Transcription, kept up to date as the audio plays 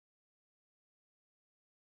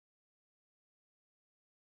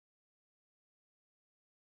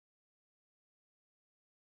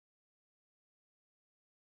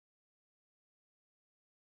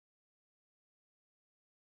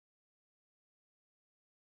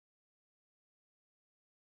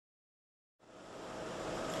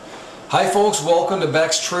Hi folks, welcome to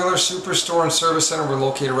Becks Trailer Superstore and Service Center. We're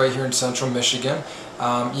located right here in central Michigan.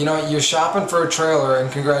 You're shopping for a trailer,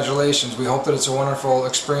 and congratulations. We hope that it's a wonderful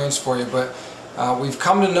experience for you, but we've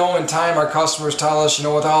come to know in time, our customers tell us,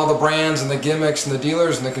 with all the brands and the gimmicks and the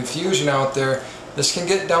dealers and the confusion out there, this can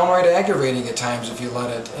get downright aggravating at times if you let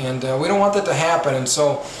it, and we don't want that to happen. And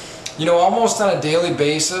so, almost on a daily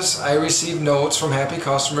basis, I receive notes from happy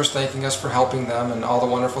customers thanking us for helping them and all the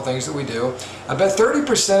wonderful things that we do. I bet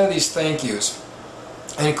 30% of these thank yous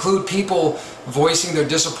include people voicing their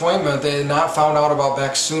disappointment they had not found out about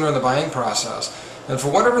Becks sooner in the buying process. And for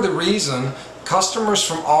whatever the reason, customers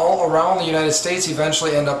from all around the United States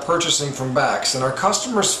eventually end up purchasing from Becks, and our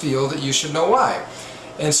customers feel that you should know why.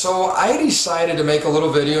 And so I decided to make a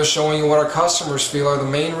little video showing you what our customers feel are the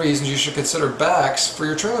main reasons you should consider Becks for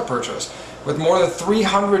your trailer purchase. With more than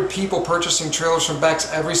 300 people purchasing trailers from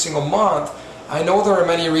Becks every single month, I know there are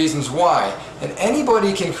many reasons why. And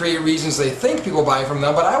anybody can create reasons they think people buy from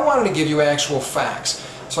them, but I wanted to give you actual facts.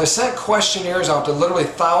 So I sent questionnaires out to literally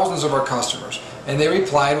thousands of our customers, and they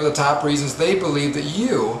replied with the top reasons they believe that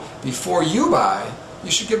you, before you buy, you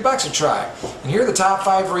should give Becks a try. And here are the top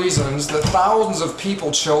 5 reasons that thousands of people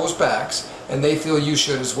chose Becks, and they feel you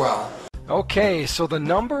should as well. Okay, so the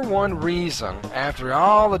number one reason, after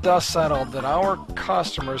all the dust settled, that our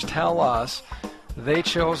customers tell us they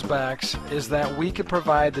chose Becks is that we could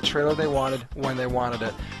provide the trailer they wanted when they wanted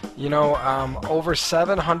it. Over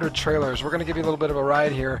 700 trailers. We're going to give you a little bit of a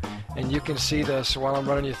ride here, and you can see this while I'm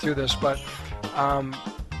running you through this, but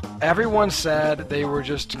everyone said they were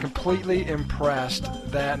just completely impressed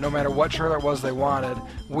that no matter what trailer it was they wanted,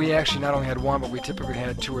 we actually not only had one, but we typically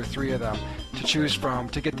had 2 or 3 of them to choose from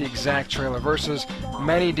to get the exact trailer, versus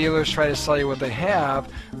many dealers try to sell you what they have.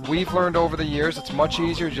 We've learned over the years it's much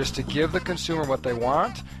easier just to give the consumer what they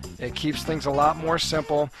want. It keeps things a lot more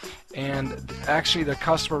simple, and actually the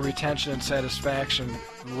customer retention and satisfaction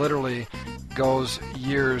literally goes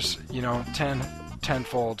years,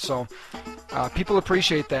 tenfold. So people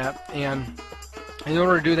appreciate that, and in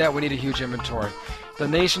order to do that, we need a huge inventory. The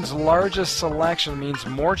nation's largest selection means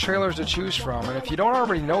more trailers to choose from, and if you don't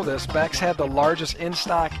already know this, Becks had the largest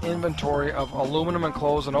in-stock inventory of aluminum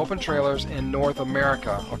enclosed and open trailers in North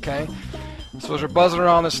America, okay? So as you're buzzing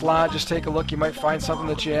around this lot, just take a look. You might find something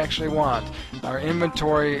that you actually want. Our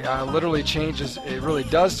inventory literally changes. It really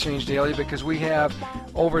does change daily, because we have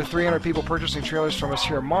over 300 people purchasing trailers from us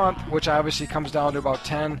here a month, which obviously comes down to about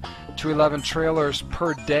 10 to 11 trailers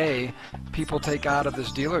per day people take out of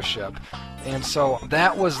this dealership. And so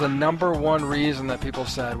that was the number one reason that people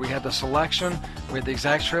said we had the selection, we had the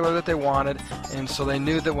exact trailer that they wanted, and so they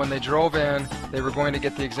knew that when they drove in, they were going to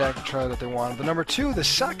get the exact trailer that they wanted. The number 2, the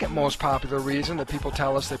second most popular reason that people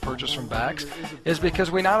tell us they purchase from Becks, is because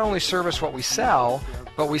we not only service what we sell,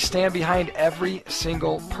 but we stand behind every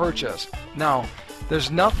single purchase. Now, there's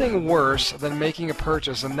nothing worse than making a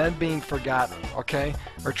purchase and then being forgotten, okay,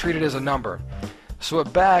 or treated as a number. So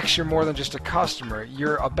at Becks, you're more than just a customer.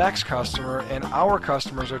 You're a Becks customer, and our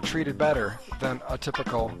customers are treated better than a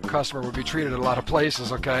typical customer would be treated at a lot of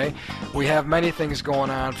places, okay? We have many things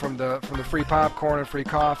going on, from the free popcorn and free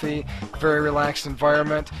coffee, very relaxed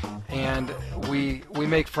environment, and we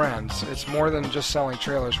make friends. It's more than just selling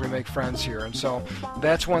trailers. We make friends here, and so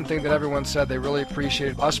that's one thing that everyone said they really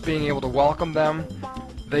appreciated, us being able to welcome them.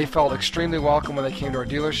 They felt extremely welcome when they came to our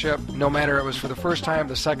dealership, no matter it was for the first time,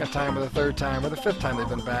 the second time, or the third time, or the 5th time they've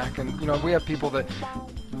been back. And we have people that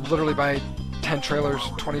literally buy 10 trailers,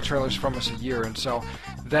 20 trailers from us a year, and so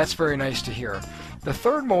that's very nice to hear. The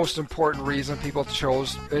third most important reason people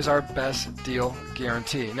chose is our best deal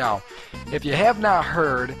guarantee. Now, if you have not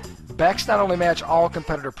heard, Becks not only match all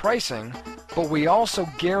competitor pricing, but we also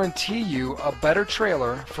guarantee you a better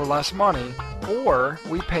trailer for less money, or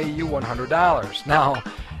we pay you $100. Now,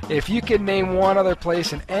 if you could name one other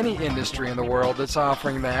place in any industry in the world that's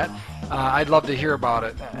offering that, I'd love to hear about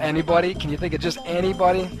it. Anybody? Can you think of just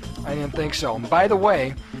anybody? I didn't think so. And by the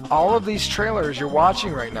way, all of these trailers you're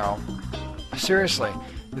watching right now, seriously,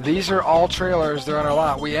 these are all trailers. They're on our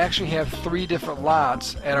lot. We actually have 3 different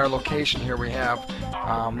lots at our location here. We have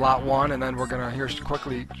lot 1, and then we're going to, here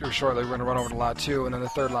quickly or shortly, we're going to run over to lot 2, and then the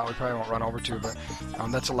 3rd lot we probably won't run over to, but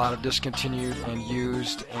that's a lot of discontinued and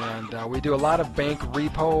used, and we do a lot of bank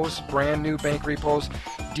repos, brand new bank repos.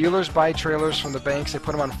 Dealers buy trailers from the banks, they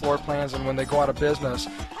put them on floor plans, and when they go out of business,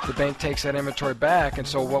 the bank takes that inventory back. And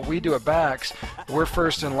so what we do at Becks, we're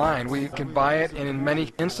first in line. We can buy it, and in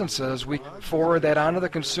many instances, we forward that onto the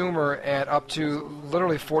consumer at up to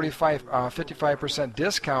literally 55%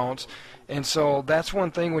 discounts. And so that's one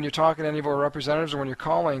thing when you're talking to any of our representatives or when you're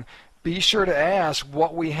calling, be sure to ask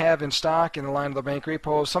what we have in stock in the line of the bank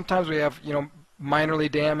repos. Sometimes we have,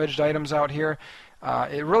 minorly damaged items out here.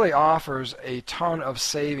 It really offers a ton of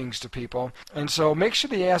savings to people, and so make sure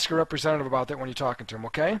that you ask your representative about that when you're talking to them,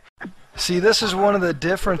 okay? See, this is one of the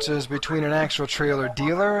differences between an actual trailer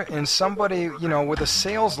dealer and somebody, you know, with a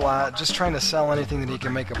sales lot just trying to sell anything that he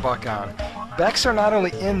can make a buck on. Becks are not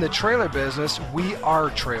only in the trailer business, we are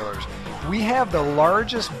trailers. We have the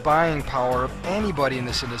largest buying power of anybody in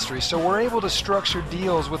this industry, so we're able to structure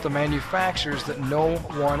deals with the manufacturers that no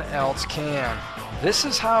one else can. This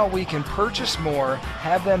is how we can purchase more,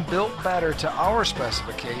 have them built better to our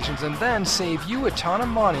specifications, and then save you a ton of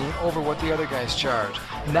money over what the other guys charge.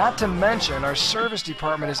 Not to mention, our service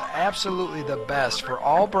department is absolutely the best for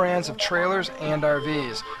all brands of trailers and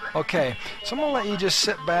RVs. Okay, so I'm going to let you just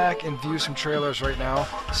sit back and view some trailers right now.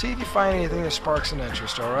 See if you find anything that sparks an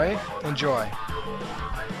interest, alright? Enjoy.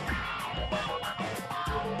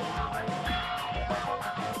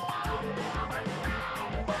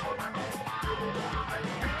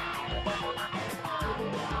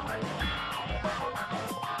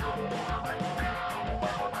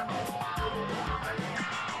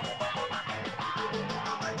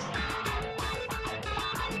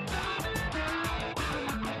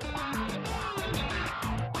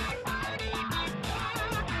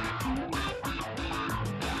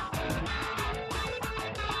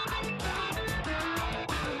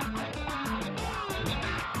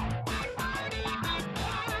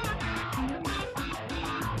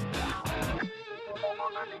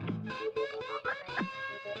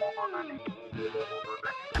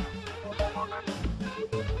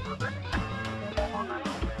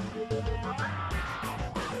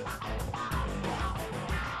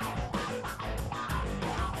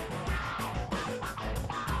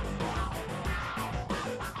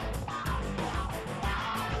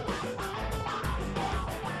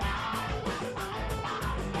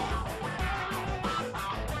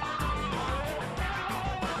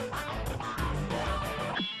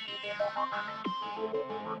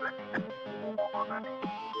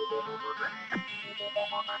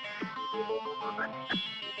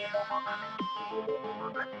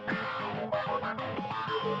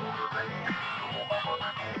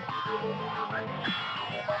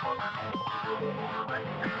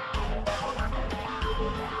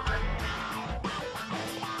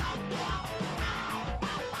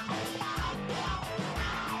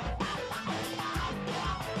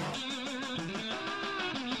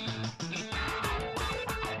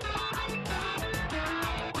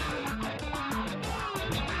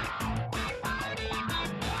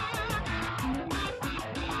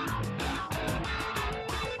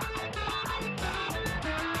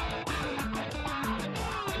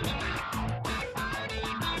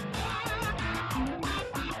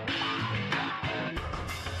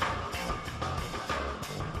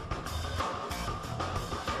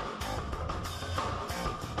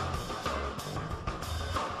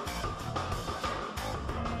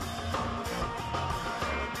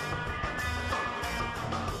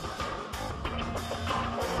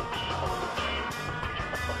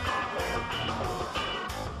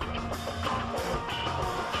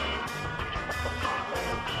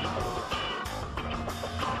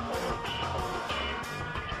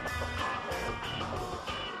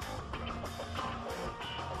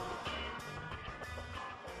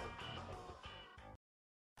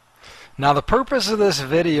 Now the purpose of this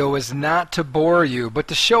video is not to bore you, but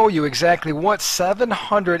to show you exactly what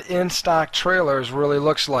 700 in-stock trailers really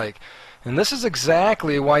looks like. And this is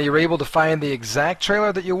exactly why you're able to find the exact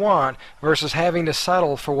trailer that you want versus having to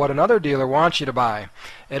settle for what another dealer wants you to buy.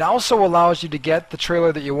 It also allows you to get the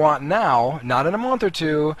trailer that you want now, not in a month or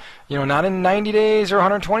two, you know, not in 90 days or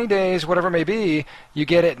 120 days, whatever it may be. You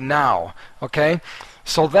get it now, okay?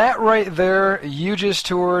 So that right there you just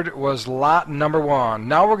toured was lot number 1.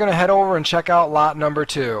 Now we're going to head over and check out lot number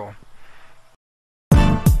 2.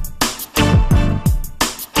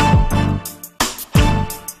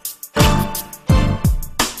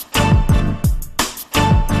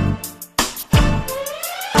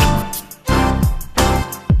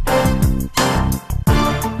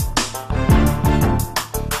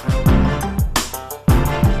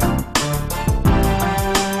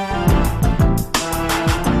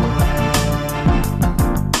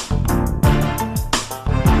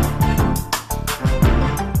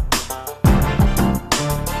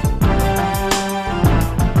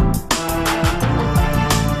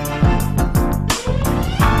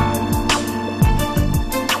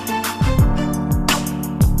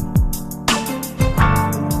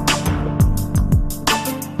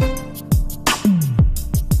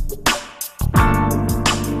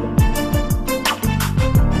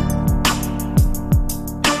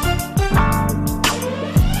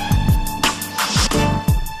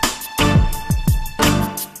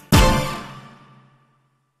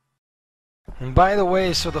 By the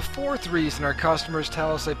way, so the fourth reason our customers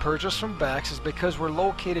tell us they purchase from Becks is because we're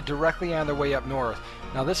located directly on their way up north.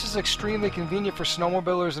 Now this is extremely convenient for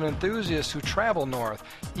snowmobilers and enthusiasts who travel north.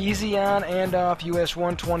 Easy on and off US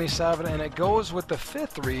 127, and it goes with the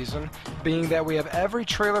fifth reason being that we have every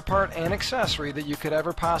trailer part and accessory that you could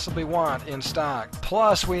ever possibly want in stock.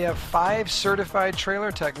 Plus we have 5 certified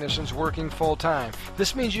trailer technicians working full time.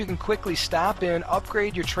 This means you can quickly stop in,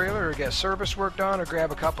 upgrade your trailer or get service work done or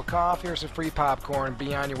grab a cup of coffee or some free popcorn and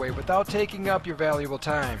be on your way without taking up your valuable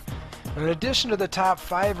time. In addition to the top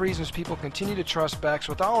 5 reasons people continue to trust Becks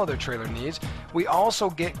with all of their trailer needs, we also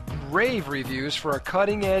get rave reviews for our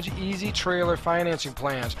cutting-edge, easy trailer financing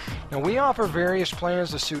plans. Now we offer various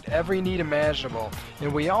plans to suit every need imaginable,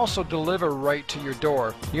 and we also deliver right to your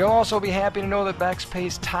door. You'll also be happy to know that Becks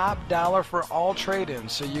pays top dollar for all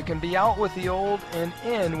trade-ins, so you can be out with the old and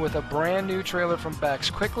in with a brand new trailer from Becks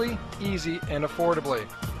quickly, easy, and affordably.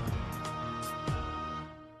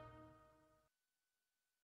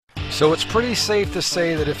 So it's pretty safe to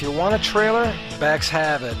say that if you want a trailer, Becks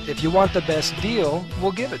have it. If you want the best deal,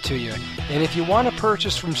 we'll give it to you. And if you want to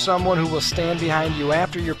purchase from someone who will stand behind you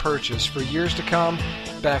after your purchase for years to come,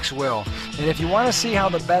 Becks will. And if you want to see how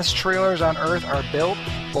the best trailers on earth are built,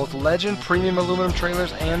 both Legend premium aluminum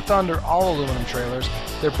trailers and Thunder all aluminum trailers,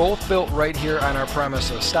 they're both built right here on our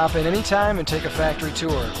premises. Stop in anytime and take a factory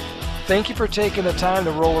tour. Thank you for taking the time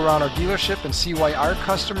to roll around our dealership and see why our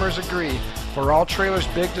customers agree. For all trailers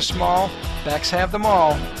big to small, Becks have them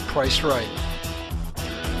all, priced right.